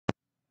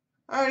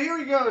All right, here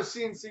we go.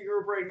 CNC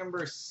group break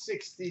number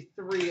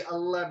 63,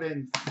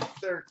 11,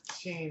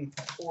 13,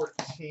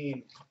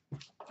 14.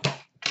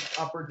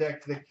 Upper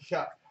deck the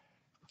cup.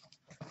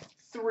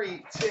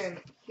 310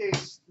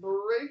 case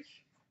break.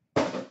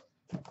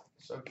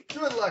 So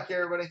good luck,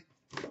 everybody.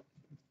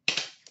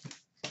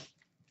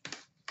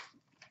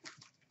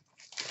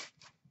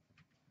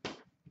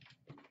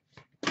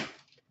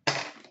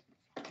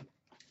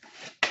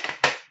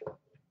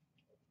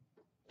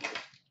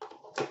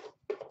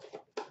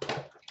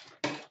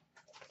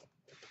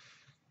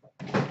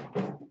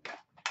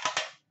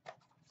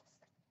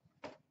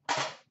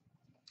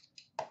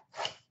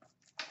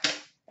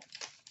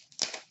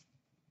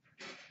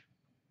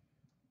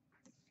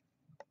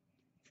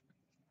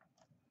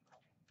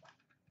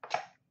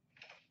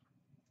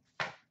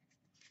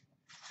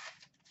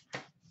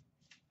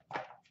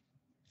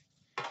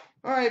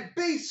 All right,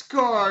 base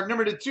card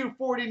number to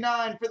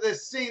 249 for the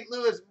St.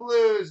 Louis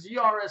Blues,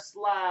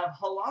 Yaroslav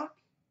Halak.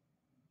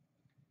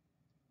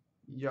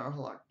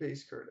 Halak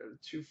base card out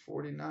of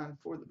 249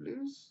 for the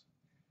Blues.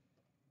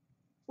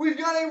 We've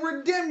got a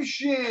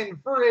redemption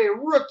for a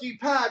rookie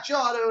patch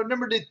auto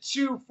number to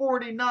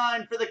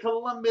 249 for the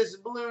Columbus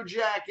Blue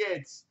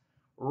Jackets,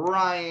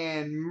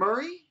 Ryan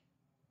Murray.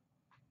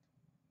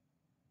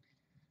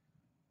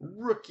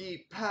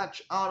 Rookie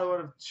patch auto out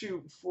of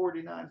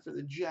 249 for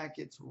the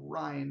Jackets,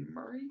 Ryan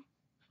Murray.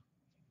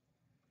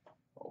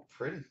 Oh,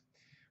 pretty.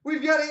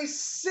 We've got a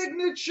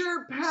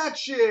signature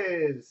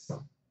patches.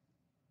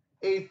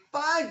 A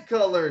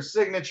 5-color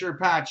signature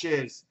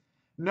patches.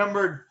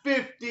 Numbered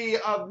 50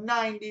 of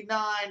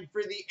 99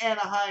 for the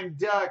Anaheim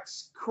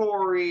Ducks,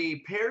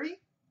 Corey Perry.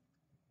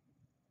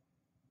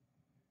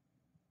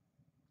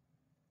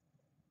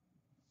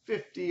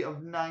 50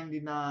 of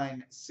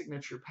 99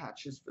 signature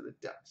patches for the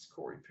Ducks,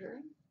 Corey Perry.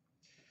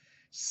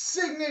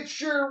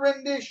 Signature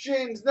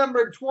renditions,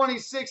 number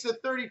 26 of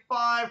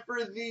 35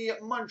 for the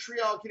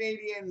Montreal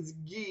Canadiens,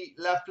 Guy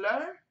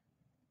Lafleur.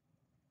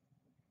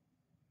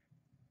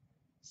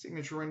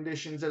 Signature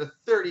renditions at a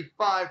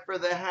 35 for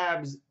the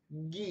Habs,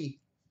 Guy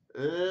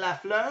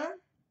Lafleur.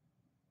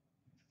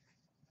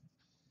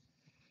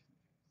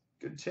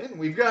 Good 10.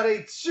 We've got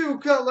a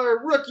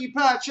 2-color rookie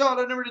patch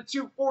auto number to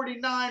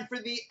 249 for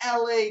the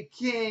LA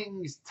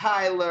Kings,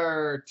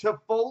 Tyler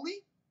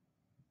Toffoli.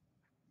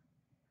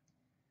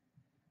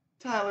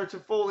 Tyler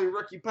Toffoli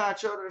rookie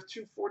patch auto of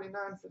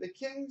 249 for the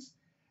Kings.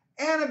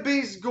 And a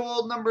base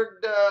gold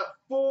numbered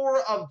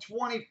 4 of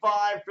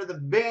 25 for the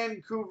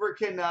Vancouver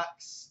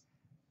Canucks,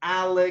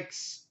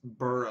 Alex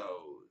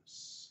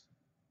Burrows.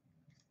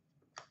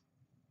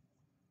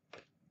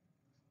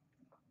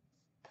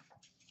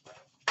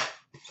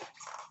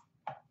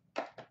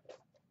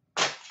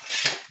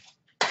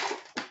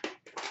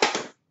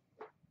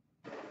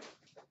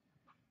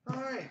 All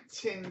right,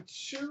 tin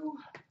 2.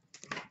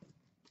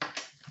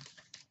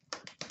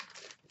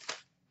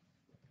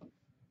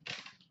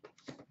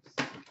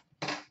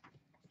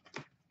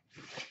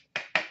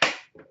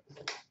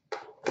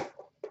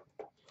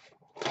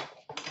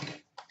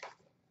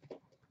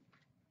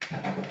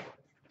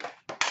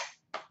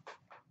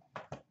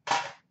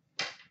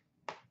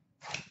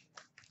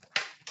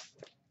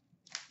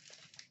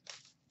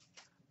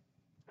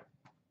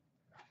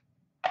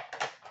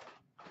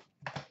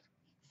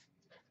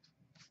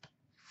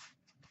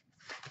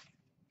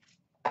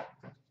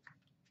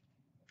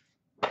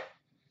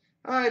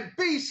 All right,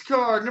 base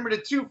card number to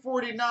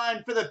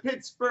 249 for the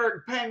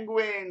Pittsburgh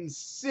Penguins,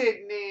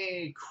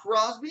 Sidney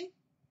Crosby.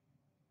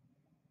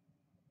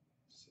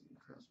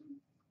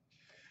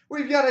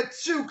 We've got a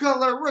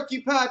 2-color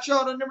rookie patch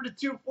auto number to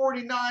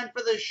 249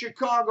 for the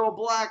Chicago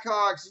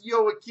Blackhawks,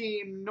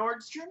 Joachim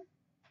Nordstrom.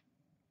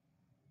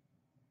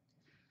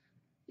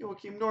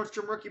 Joachim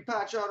Nordstrom rookie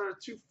patch auto to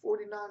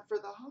 249 for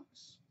the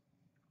Hawks.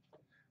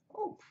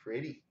 Oh,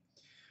 pretty.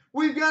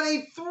 We've got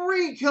a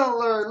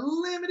 3-color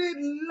limited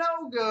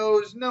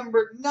logos,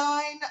 number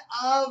 9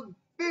 of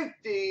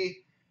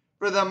 50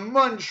 for the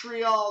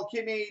Montreal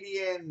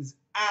Canadiens,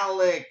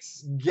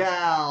 Alex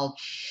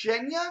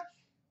Galchenyuk.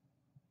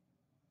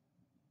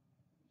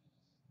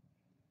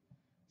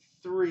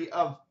 9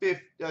 of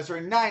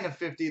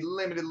 50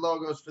 limited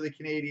logos for the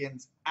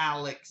Canadiens,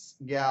 Alex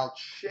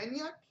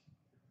Galchenyuk.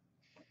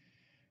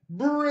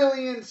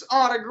 Brilliance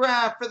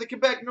autograph for the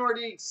Quebec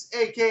Nordiques,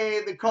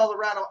 a.k.a. the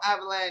Colorado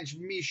Avalanche,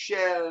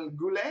 Michel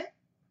Goulet.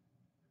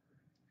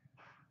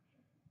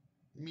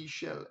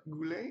 Michel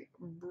Goulet,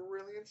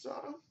 Brilliance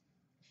auto.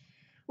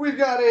 We've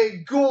got a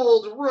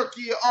gold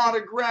rookie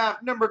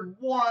autograph, numbered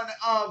 1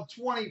 of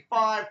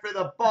 25 for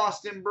the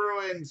Boston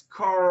Bruins,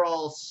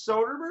 Carl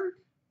Soderberg.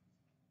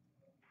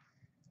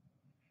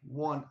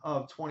 1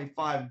 of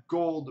 25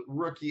 gold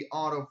rookie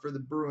auto for the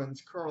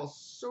Bruins, Carl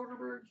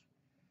Soderberg.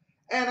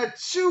 And a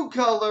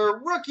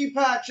 2-color rookie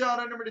patch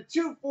auto number to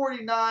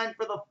 249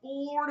 for the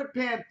Florida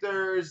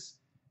Panthers,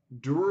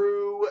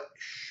 Drew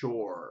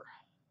Shore.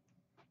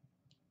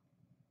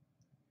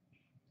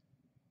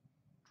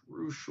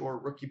 Drew Shore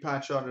rookie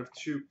patch auto of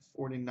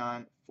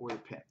 249 for the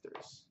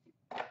Panthers.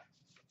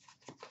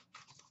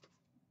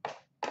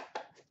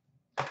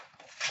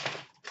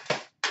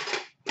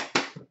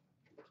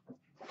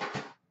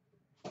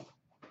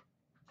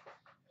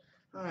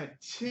 at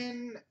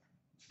tin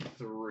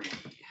 3.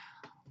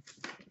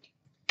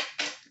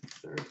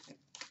 Third and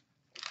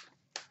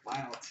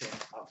final tin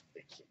of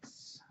the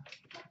case.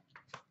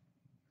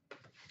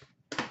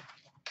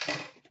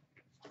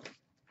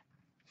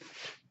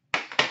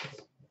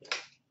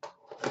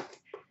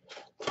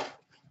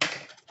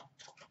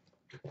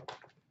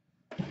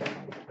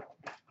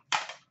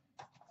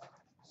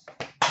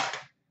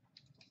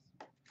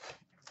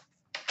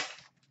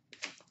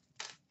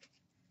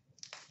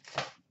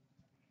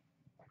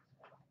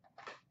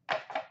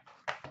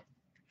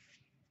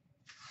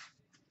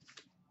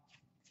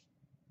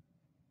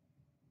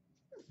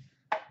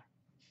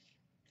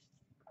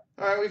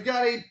 All right, we've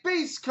got a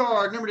base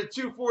card, number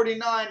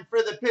 249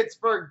 for the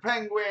Pittsburgh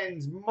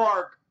Penguins,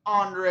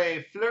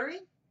 Marc-Andre Fleury.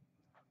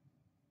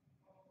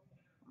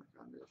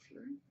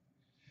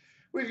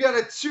 We've got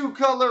a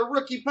 2-color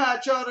rookie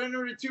patch auto,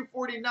 number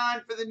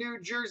 249 for the New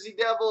Jersey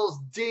Devils,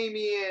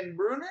 Damian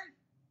Brunner.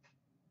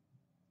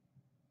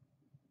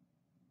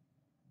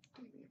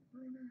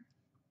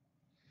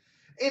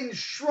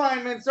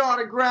 Enshrinement's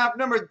autograph,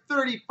 number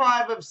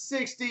 35 of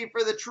 60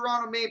 for the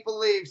Toronto Maple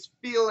Leafs,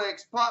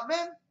 Felix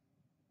Potvin.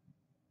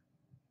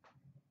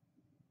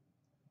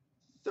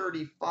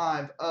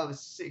 35 of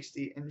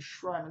 60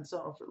 enshrinements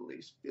auto for the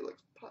Leafs,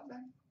 Felix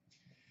Potvin.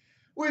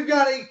 We've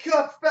got a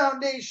Cup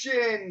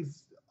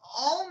Foundations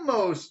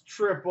almost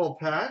triple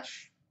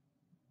patch.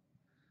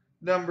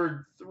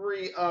 Number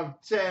 3 of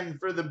 10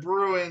 for the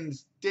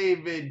Bruins,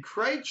 David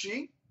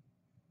Krejci.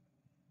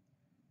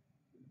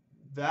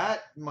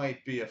 That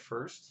might be a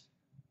first.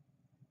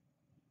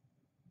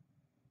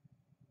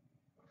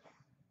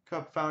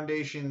 Cup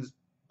Foundations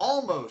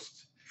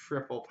almost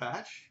triple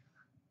patch.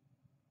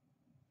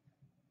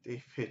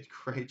 David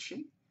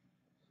Krejci.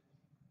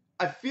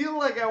 I feel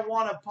like I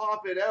want to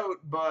pop it out,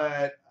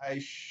 but I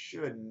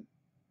shouldn't.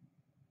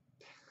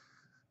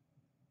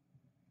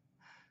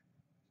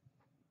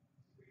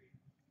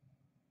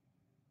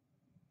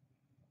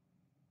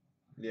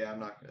 Yeah, I'm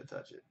not going to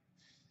touch it.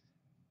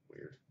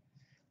 Weird.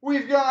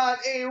 We've got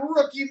a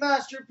Rookie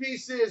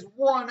Masterpieces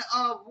 1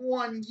 of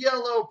 1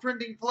 yellow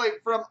printing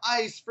plate from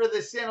Ice for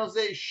the San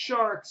Jose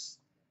Sharks,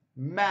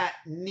 Matt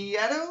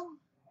Nieto.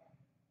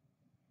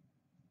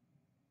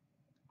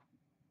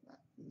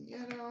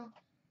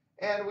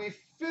 And we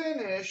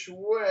finish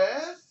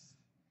with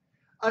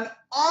an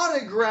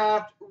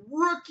autographed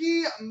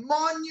rookie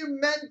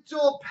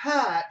monumental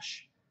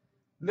patch,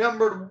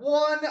 numbered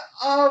 1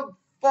 of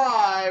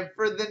 5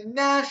 for the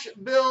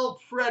Nashville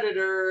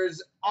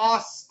Predators,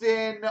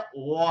 Austin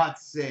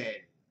Watson.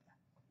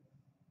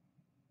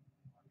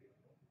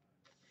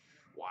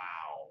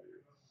 Wow.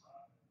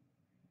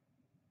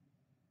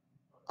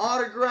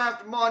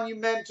 Autographed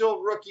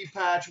monumental rookie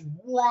patch,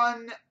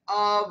 1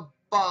 of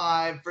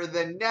 5 for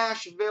the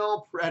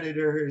Nashville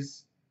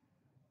Predators,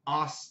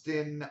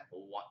 Austin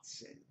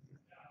Watson.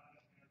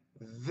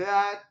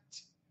 That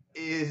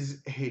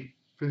is a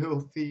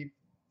filthy,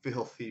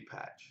 filthy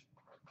patch.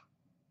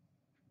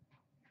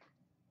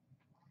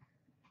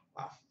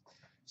 Wow.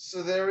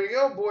 So there we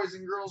go, boys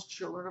and girls,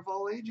 children of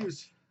all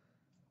ages.